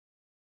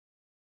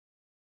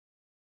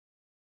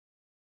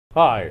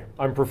Hi,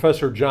 I'm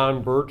Professor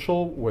John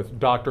Burchell with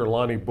Dr.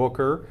 Lonnie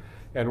Booker,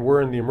 and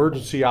we're in the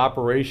Emergency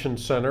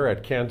Operations Center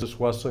at Kansas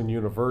Wesleyan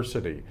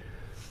University.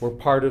 We're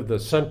part of the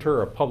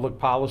Center of Public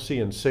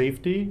Policy and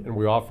Safety, and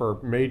we offer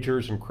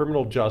majors in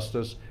criminal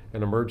justice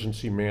and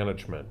emergency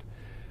management.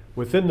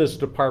 Within this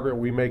department,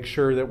 we make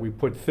sure that we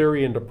put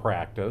theory into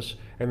practice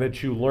and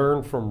that you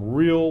learn from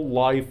real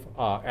life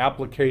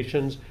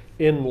applications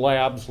in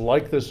labs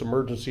like this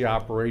Emergency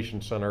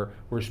Operations Center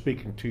we're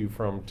speaking to you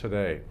from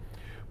today.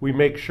 We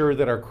make sure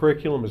that our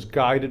curriculum is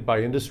guided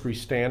by industry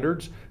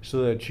standards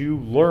so that you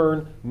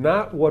learn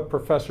not what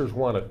professors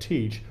want to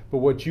teach, but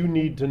what you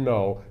need to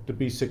know to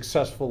be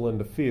successful in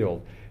the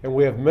field. And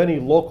we have many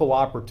local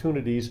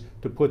opportunities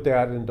to put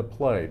that into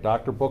play.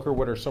 Dr. Booker,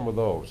 what are some of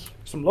those?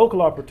 Some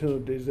local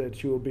opportunities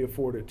that you will be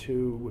afforded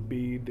to would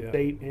be the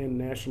state and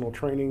national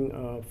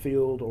training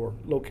field or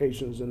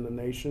locations in the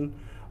nation.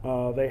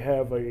 They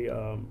have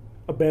a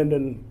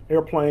abandoned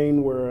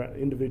airplane where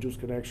individuals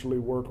can actually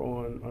work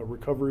on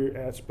recovery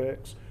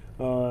aspects,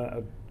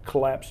 a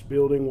collapsed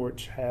building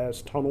which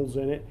has tunnels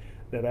in it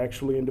that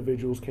actually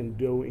individuals can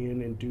go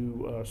in and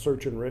do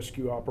search and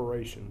rescue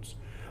operations.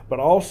 But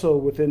also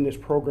within this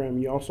program,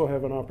 you also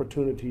have an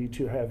opportunity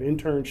to have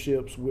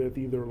internships with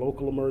either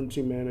local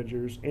emergency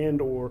managers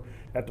and or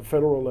at the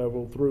federal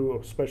level through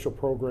a special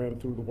program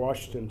through the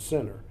Washington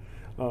Center.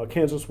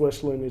 Kansas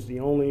Wesleyan is the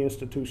only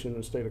institution in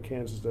the state of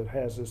Kansas that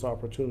has this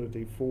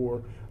opportunity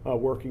for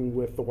working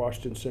with the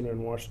Washington Center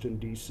in Washington,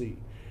 D.C.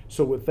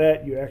 So with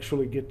that, you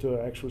actually get to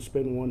actually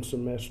spend one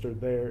semester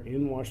there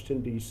in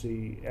Washington,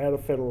 D.C. at a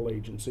federal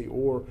agency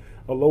or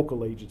a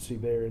local agency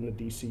there in the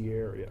D.C.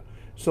 area.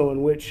 So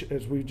in which,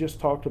 as we just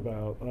talked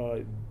about,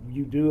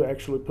 you do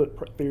actually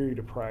put theory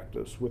to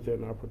practice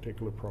within our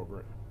particular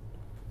program.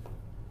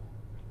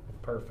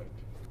 Perfect.